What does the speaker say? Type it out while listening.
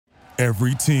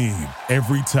Every team,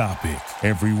 every topic,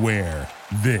 everywhere.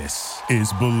 This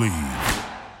is Believe.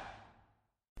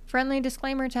 Friendly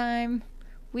disclaimer time.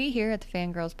 We here at the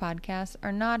Fangirls Podcast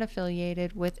are not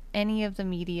affiliated with any of the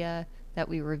media that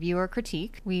we review or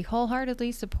critique. We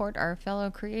wholeheartedly support our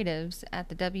fellow creatives at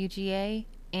the WGA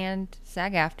and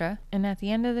SAG-AFTRA. And at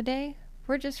the end of the day,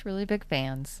 we're just really big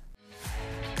fans.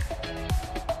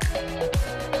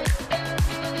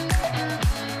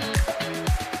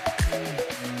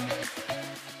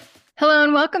 Hello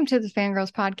and welcome to the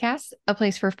Fangirls Podcast, a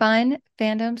place for fun,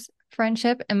 fandoms,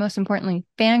 friendship, and most importantly,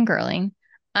 fangirling.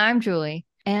 I'm Julie,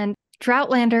 and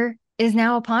Outlander is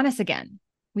now upon us again.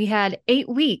 We had 8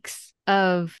 weeks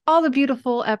of all the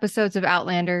beautiful episodes of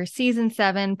Outlander, season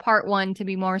 7, part 1 to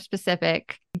be more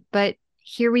specific. But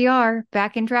here we are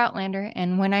back in Outlander,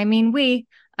 and when I mean we,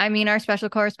 I mean our special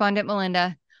correspondent,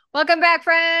 Melinda. Welcome back,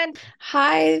 friend!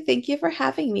 Hi, thank you for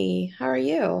having me. How are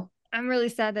you? I'm really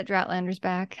sad that Outlander's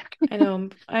back. I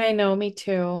know, me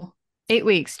too. 8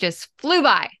 weeks just flew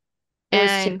by. It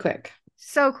was too quick.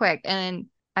 So quick. And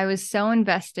I was so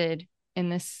invested in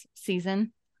this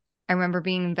season. I remember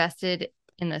being invested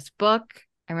in this book.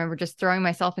 I remember just throwing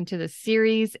myself into the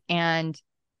series. And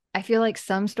I feel like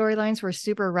some storylines were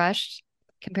super rushed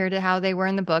compared to how they were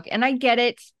in the book. And I get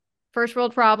it. First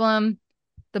world problem.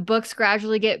 The books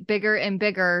gradually get bigger and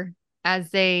bigger as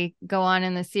they go on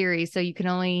in the series. So you can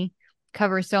only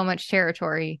cover so much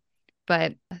territory.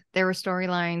 But there were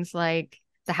storylines like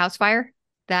the house fire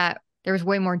that there was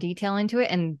way more detail into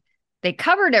it, and they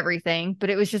covered everything, but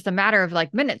it was just a matter of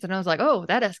like minutes. And I was like, oh,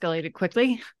 that escalated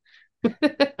quickly.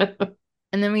 And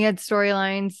then we had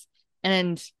storylines,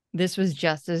 and this was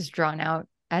just as drawn out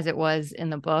as it was in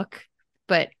the book.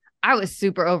 But I was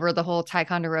super over the whole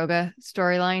Ticonderoga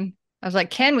storyline. I was like,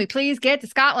 can we please get to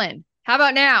Scotland? How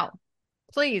about now?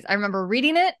 Please. I remember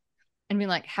reading it and being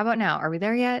like, how about now? Are we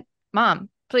there yet? Mom,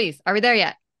 please, are we there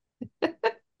yet?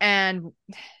 And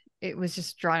it was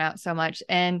just drawn out so much.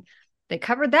 And they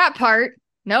covered that part,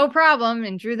 no problem,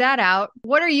 and drew that out.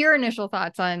 What are your initial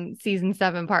thoughts on season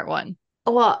 7, part 1?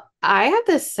 Well, I have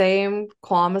the same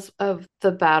qualms of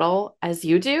the battle as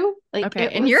you do. Like, okay,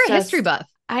 and you're a history buff.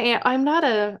 I'm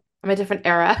a different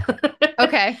era.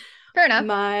 Okay, fair enough.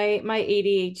 My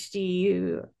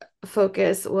ADHD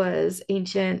focus was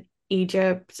ancient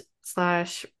Egypt /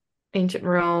 ancient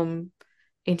Rome,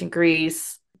 ancient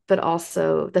Greece, but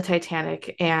also the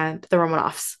Titanic and the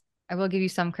Romanovs. I will give you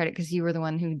some credit because you were the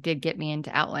one who did get me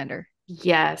into Outlander.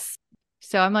 Yes.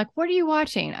 So I'm like, what are you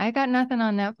watching? I got nothing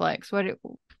on Netflix.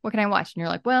 What can I watch? And you're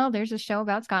like, well, there's a show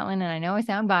about Scotland, and I know I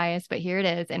sound biased, but here it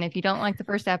is. And if you don't like the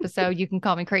first episode, you can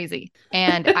call me crazy.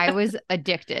 And I was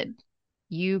addicted.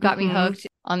 You got me hooked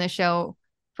on the show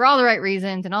for all the right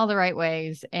reasons and all the right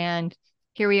ways. And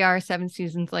here we are 7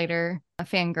 seasons later,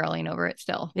 fangirling over it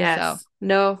still. Yes. So,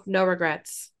 no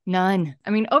regrets. None. I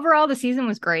mean, overall, the season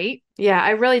was great. Yeah, I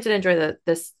really did enjoy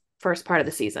this first part of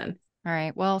the season. All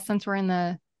right. Well, since we're in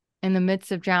the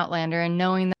midst of Outlander and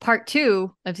knowing that part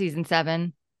 2 of season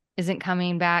 7 isn't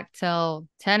coming back till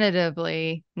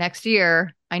tentatively next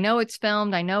year, I know it's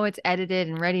filmed. I know it's edited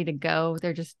and ready to go.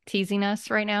 They're just teasing us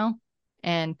right now.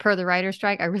 And per the writer's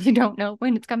strike, I really don't know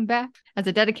when it's coming back. As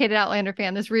a dedicated Outlander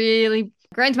fan, this really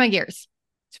grinds my gears,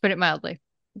 to put it mildly.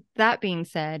 That being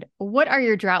said, what are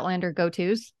your Droughtlander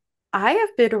go-tos? I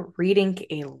have been reading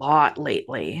a lot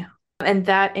lately, and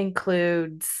that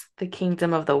includes the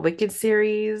Kingdom of the Wicked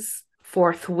series,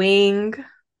 Fourth Wing,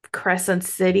 Crescent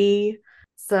City.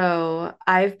 So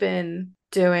I've been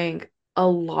doing a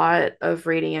lot of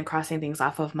reading and crossing things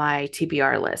off of my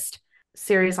TBR list.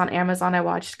 Series on Amazon, I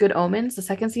watched Good Omens, the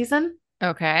 2nd season.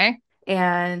 Okay.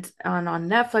 And on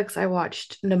Netflix, I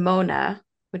watched Nimona,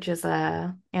 which is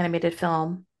a animated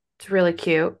film. It's really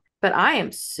cute. But I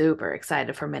am super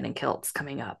excited for Men in Kilts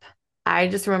coming up. I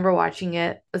just remember watching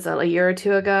it, was it a year or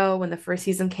two ago when the first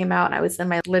season came out, and I was in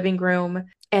my living room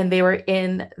and they were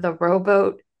in the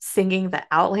rowboat singing the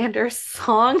Outlander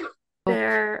song.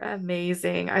 They're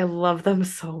amazing. I love them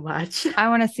so much. I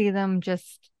want to see them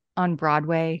just on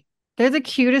Broadway. They're the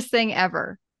cutest thing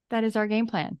ever. That is our game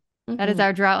plan. That is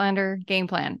our Droughtlander game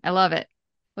plan. I love it.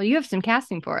 Well, you have some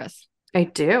casting for us. I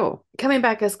do. Coming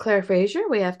back as Claire Fraser,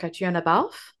 we have Catriona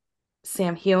Balfe.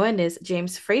 Sam Heughan is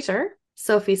James Fraser.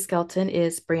 Sophie Skelton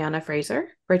is Brianna Fraser.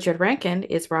 Richard Rankin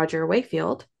is Roger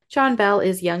Wayfield. John Bell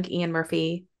is young Ian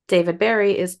Murphy. David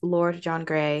Barry is Lord John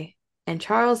Grey. And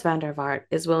Charles Vandervaart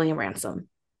is William Ransom.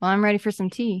 Well, I'm ready for some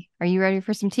tea. Are you ready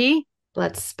for some tea?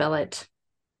 Let's spill it.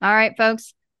 All right,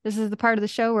 folks. This is the part of the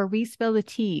show where we spill the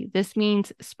tea. This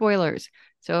means spoilers.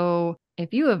 So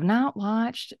if you have not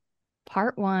watched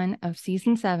part 1 of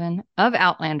season 7 of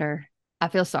Outlander, I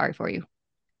feel sorry for you.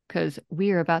 because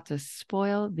we are about to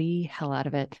spoil the hell out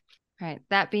of it. All right.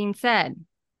 That being said,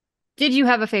 did you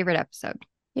have a favorite episode?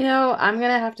 I'm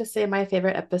going to have to say my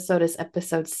favorite episode is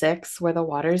episode 6, where the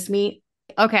waters meet.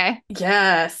 Okay.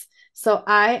 Yes. So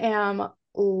I am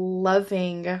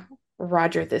loving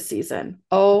Roger this season.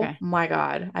 Oh Okay. my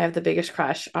God. I have the biggest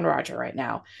crush on Roger right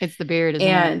now. It's the beard, isn't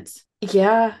it? And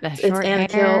yeah, The it's short and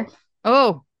the hair. kilt.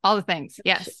 Oh, all the things.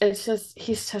 Yes. It's just,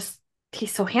 he's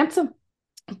so handsome.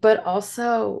 But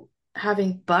also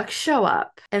having Buck show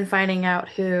up and finding out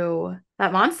who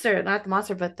that monster, not the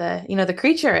monster, but the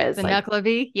creature is. The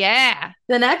Nucklevy. Yeah.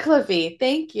 The Nucklevy.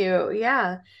 Thank you.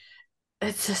 Yeah.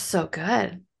 It's just so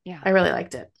good. Yeah. I really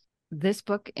liked it. This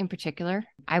book in particular,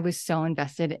 I was so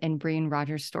invested in Bree and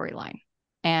Roger's storyline,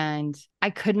 and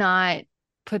I could not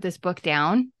put this book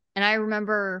down. And I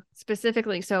remember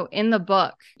specifically, so in the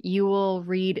book, you will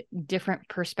read different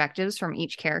perspectives from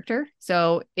each character.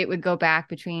 So it would go back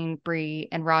between Bree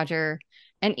and Roger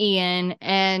and Ian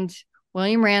and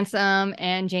William Ransom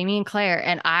and Jamie and Claire.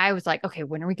 And I was like, okay,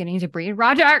 when are we getting to Bree and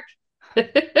Roger?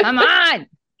 Come on.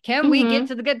 Can we get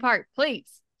to the good part, please?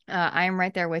 I am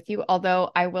right there with you.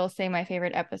 Although I will say my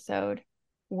favorite episode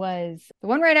was the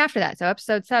one right after that. So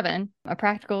episode 7, A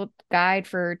Practical Guide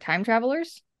for Time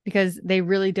Travelers, because they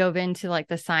really dove into like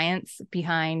the science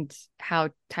behind how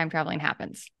time traveling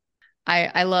happens.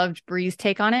 I loved Bree's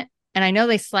take on it. And I know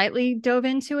they slightly dove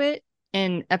into it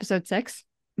in episode 6,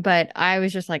 but I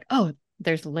was just like, oh,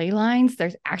 there's ley lines,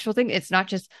 there's actual things. It's not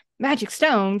just magic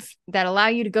stones that allow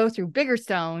you to go through bigger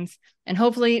stones and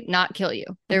hopefully not kill you.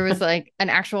 There was like an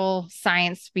actual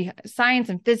science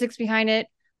and physics behind it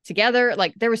together.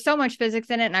 Like there was so much physics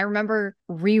in it. And I remember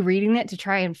rereading it to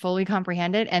try and fully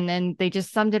comprehend it. And then they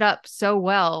just summed it up so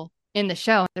well in the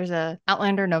show. There's a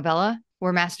Outlander novella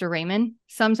where Master Raymond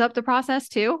sums up the process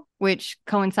too, which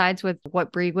coincides with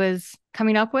what Bree was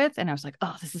coming up with. And I was like,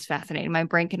 oh, this is fascinating. My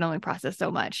brain can only process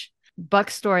so much.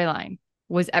 Buck's storyline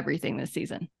was everything this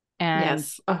season. And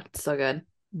yes. Oh, it's so good.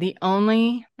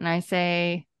 And I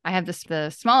say I have the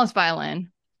smallest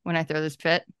violin when I throw this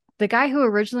fit. The guy who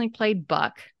originally played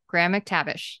Buck, Graham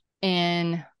McTavish,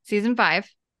 in season 5,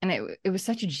 and it was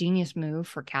such a genius move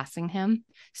for casting him.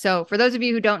 So for those of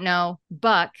you who don't know,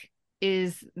 Buck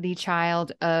is the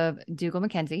child of Dougal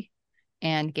Mackenzie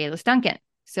and Galis Duncan.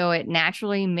 So it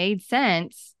naturally made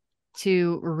sense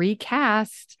to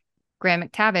recast Graham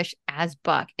McTavish as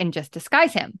Buck and just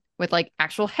disguise him with like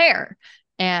actual hair.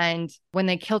 And when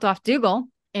they killed off Dougal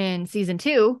in season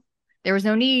 2, there was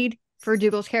no need for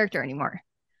Dougal's character anymore.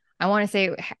 I want to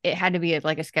say it had to be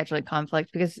like a scheduling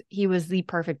conflict because he was the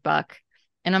perfect Buck.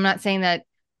 And I'm not saying that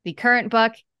the current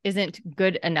Buck isn't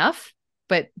good enough,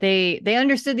 but they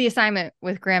understood the assignment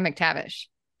with Graham McTavish,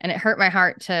 and it hurt my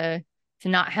heart to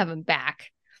not have him back.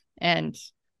 And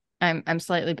I'm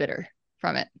slightly bitter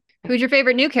from it. Who's your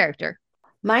favorite new character?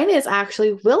 Mine is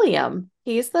actually William.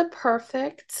 He's the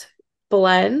perfect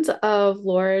blend of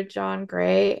Laura John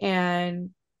Gray and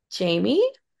Jamie.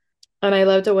 And I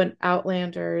loved it when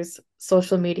Outlander's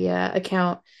social media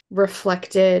account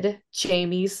reflected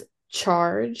Jamie's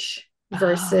charge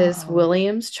versus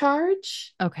William's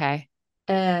charge. Okay.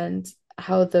 And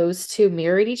how those two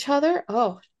mirrored each other.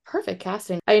 Oh, perfect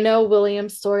casting. I know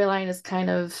William's storyline is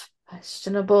kind of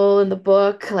questionable in the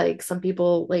book. Like some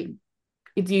people, like,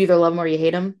 you either love him or you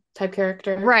hate him type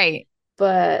character. Right.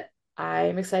 But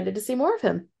I'm excited to see more of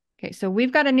him. Okay, so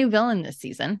we've got a new villain this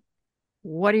season.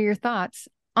 What are your thoughts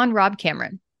on Rob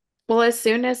Cameron? Well, as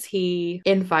soon as he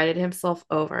invited himself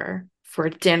over for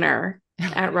dinner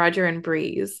at Roger and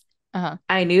Bree's,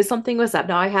 I knew something was up.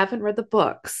 Now, I haven't read the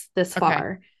books this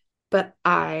far, but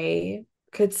I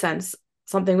could sense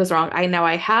something was wrong. I know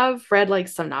I have read like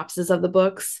synopses of the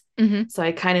books, so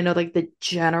I kind of know like the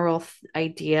general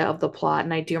idea of the plot.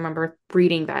 And I do remember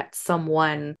reading that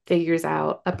someone figures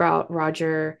out about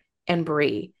Roger and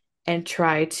Bree and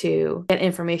try to get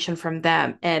information from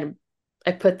them. And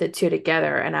I put the two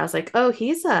together and I was like, oh,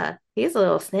 he's a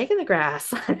little snake in the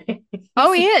grass.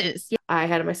 Oh, he is. Yeah. I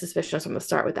had my suspicions from the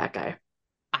start with that guy.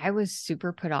 I was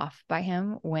super put off by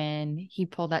him when he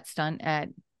pulled that stunt at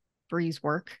Bree's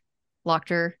work, locked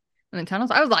her in the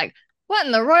tunnels. I was like, what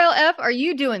in the royal F are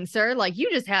you doing, sir? Like, you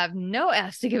just have no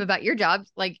F's to give about your job.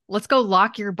 Like, let's go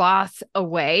lock your boss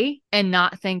away and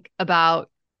not think about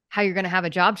how you're going to have a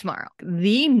job tomorrow.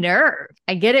 The nerve.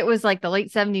 I get it was like the late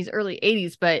 70s, early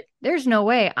 80s, but there's no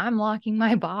way I'm locking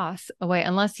my boss away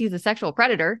unless he's a sexual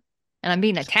predator and I'm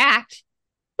being attacked.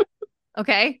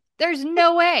 Okay. There's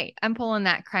no way I'm pulling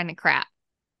that kind of crap.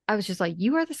 I was just like,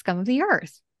 you are the scum of the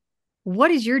earth.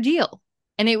 What is your deal?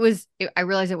 And I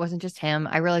realized it wasn't just him.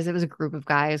 I realized it was a group of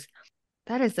guys.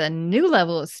 That is a new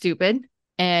level of stupid.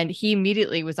 And he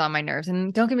immediately was on my nerves.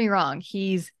 And don't get me wrong,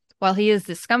 while he is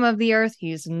the scum of the earth,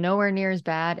 he's nowhere near as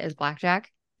bad as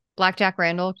Blackjack. Blackjack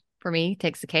Randall, for me,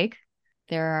 takes the cake.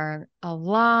 There are a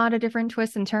lot of different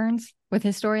twists and turns with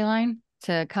his storyline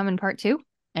to come in part 2.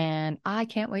 And I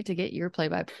can't wait to get your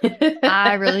play-by-play.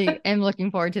 I really am looking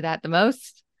forward to that the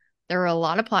most. There were a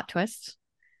lot of plot twists.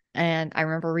 And I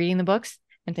remember reading the books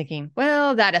and thinking,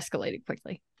 well, that escalated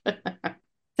quickly.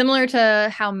 Similar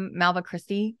to how Malva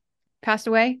Christie passed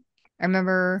away. I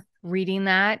remember reading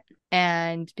that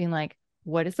and being like,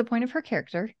 what is the point of her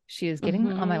character? She is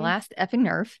getting on my last effing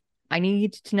nerve. I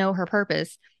need to know her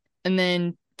purpose. And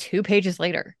then 2 pages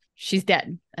later, she's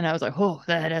dead. And I was like, oh,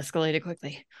 that escalated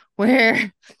quickly.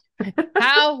 Where?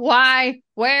 How? Why?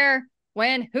 Where?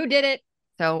 When? Who did it?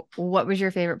 So what was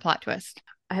your favorite plot twist?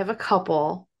 I have a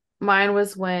couple. Mine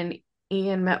was when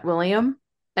Ian met William,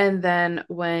 and then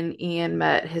when Ian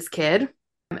met his kid.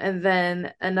 And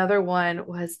then another one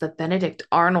was the Benedict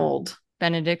Arnold.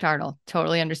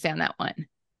 Totally understand that one.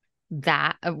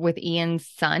 That with Ian's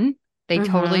son, they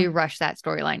totally rushed that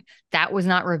storyline. That was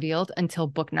not revealed until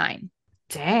book 9.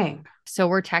 Dang. So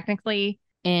we're technically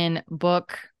in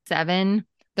book 7.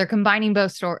 They're combining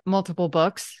multiple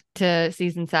books to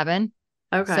season 7.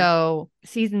 Okay. So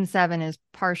season 7 is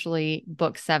partially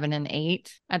book 7 and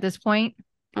 8 at this point.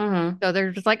 So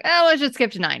they're just like, oh, let's just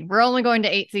skip to 9. We're only going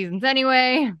to 8 seasons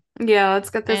anyway. Yeah, let's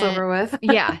get this over with.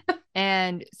 Yeah.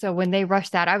 And so when they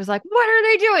rushed that, I was like, what are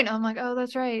they doing? I'm like, oh,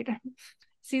 that's right.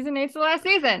 Season 8's the last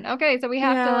season. Okay, so we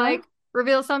have to like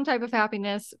reveal some type of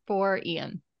happiness for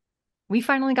Ian. We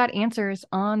finally got answers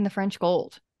on the French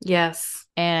gold. Yes.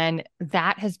 And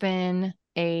that has been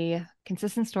a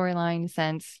consistent storyline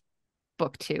since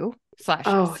book 2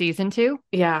 / season 2.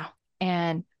 Yeah.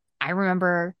 And I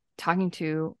remember talking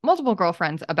to multiple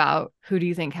girlfriends about who do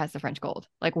you think has the French gold?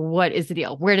 Like, what is the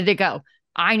deal? Where did it go?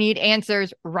 I need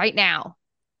answers right now.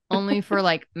 Only for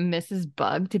like Mrs.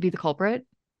 Bug to be the culprit.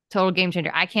 Total game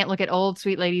changer. I can't look at old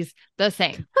sweet ladies the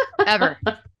same ever.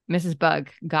 Mrs. Bug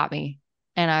got me.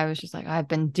 And I was just like, I've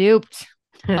been duped.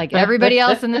 Like everybody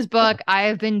else in this book, I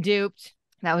have been duped.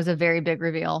 That was a very big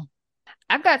reveal.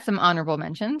 I've got some honorable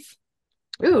mentions.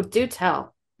 Ooh, do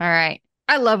tell. All right.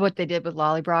 I love what they did with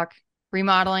Lollybrock.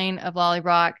 Remodeling of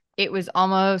Lollybrock. It was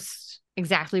almost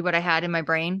exactly what I had in my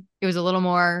brain. It was a little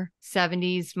more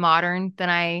 70s modern than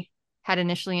I had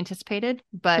initially anticipated,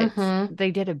 but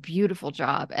they did a beautiful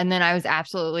job. And then I was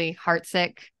absolutely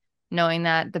heartsick knowing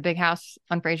that the big house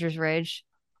on Fraser's Ridge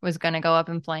was going to go up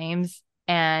in flames.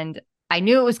 And I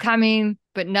knew it was coming,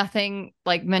 but nothing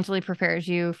like mentally prepares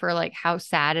you for like how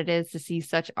sad it is to see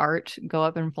such art go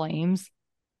up in flames.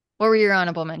 What were your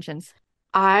honorable mentions?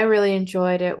 I really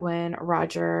enjoyed it when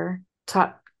Roger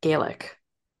taught Gaelic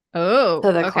to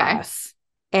the class.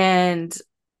 And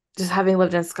just having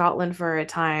lived in Scotland for a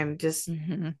time, just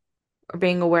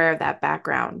being aware of that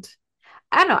background.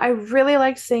 I don't know. I really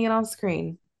liked seeing it on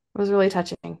screen. It was really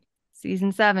touching.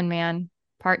 Season 7, man.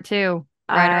 Part 2.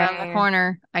 Right around the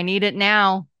corner. I need it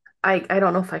now. I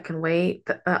don't know if I can wait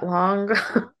that long.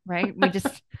 Right?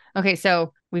 Okay,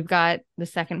 so we've got the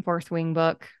second Fourth Wing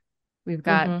book. We've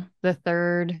got the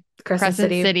third Crescent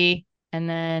City. And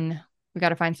then we got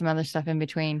to find some other stuff in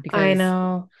between because I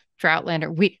know. For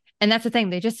Outlander. And that's the thing.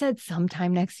 They just said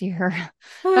sometime next year.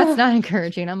 That's not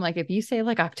encouraging. I'm like, if you say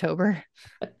like October,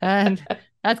 and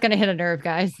that's going to hit a nerve,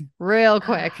 guys, real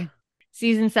quick.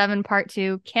 Season 7, part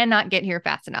 2 cannot get here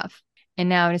fast enough. And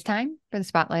now it is time for the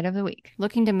Spotlight of the Week.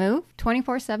 Looking to move?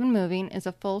 24/7 Moving is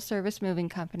a full-service moving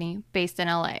company based in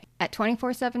LA. At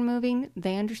 24/7 Moving,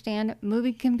 they understand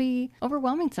moving can be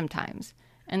overwhelming sometimes,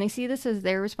 and they see this as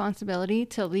their responsibility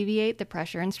to alleviate the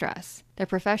pressure and stress. Their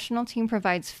professional team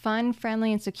provides fun,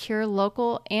 friendly, and secure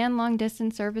local and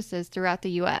long-distance services throughout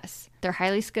the U.S. Their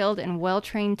highly skilled and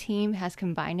well-trained team has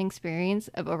combined experience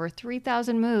of over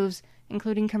 3,000 moves,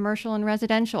 including commercial and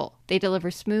residential. They deliver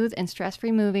smooth and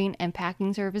stress-free moving and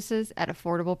packing services at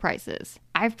affordable prices.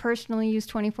 I've personally used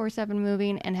 24/7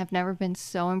 Moving and have never been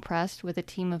so impressed with a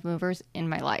team of movers in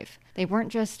my life. They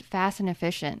weren't just fast and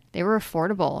efficient, they were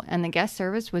affordable, and the guest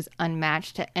service was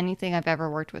unmatched to anything I've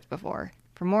ever worked with before.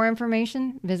 For more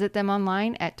information, visit them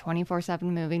online at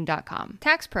 247moving.com.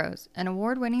 Tax Pros, an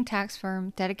award-winning tax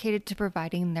firm dedicated to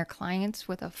providing their clients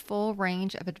with a full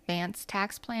range of advanced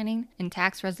tax planning and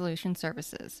tax resolution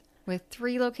services. With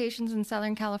 3 locations in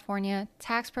Southern California,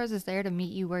 Tax Pros is there to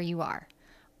meet you where you are,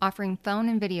 offering phone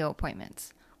and video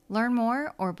appointments. Learn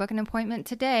more or book an appointment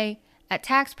today at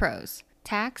Tax Pros,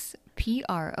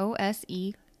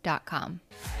 taxprose.com.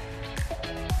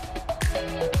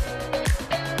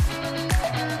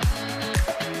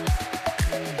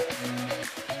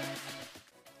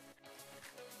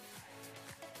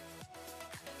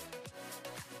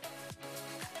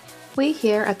 We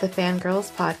here at the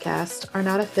Fangirls Podcast are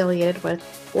not affiliated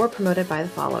with or promoted by the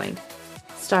following: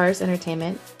 Stars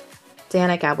Entertainment,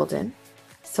 Dana Gabaldon,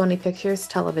 Sony Pictures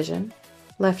Television,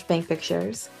 Left Bank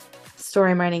Pictures,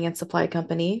 Story Mining and Supply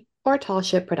Company, or Tall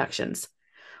Ship Productions.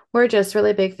 We're just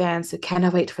really big fans who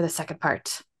cannot wait for the second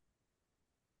part.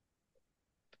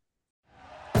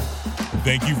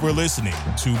 Thank you for listening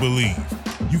to Believe.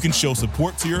 You can show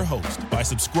support to your host by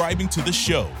subscribing to the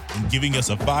show and giving us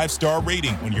a 5-star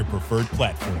rating on your preferred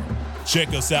platform. Check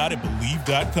us out at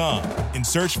Believe.com and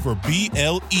search for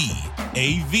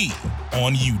BLEAV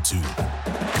on YouTube.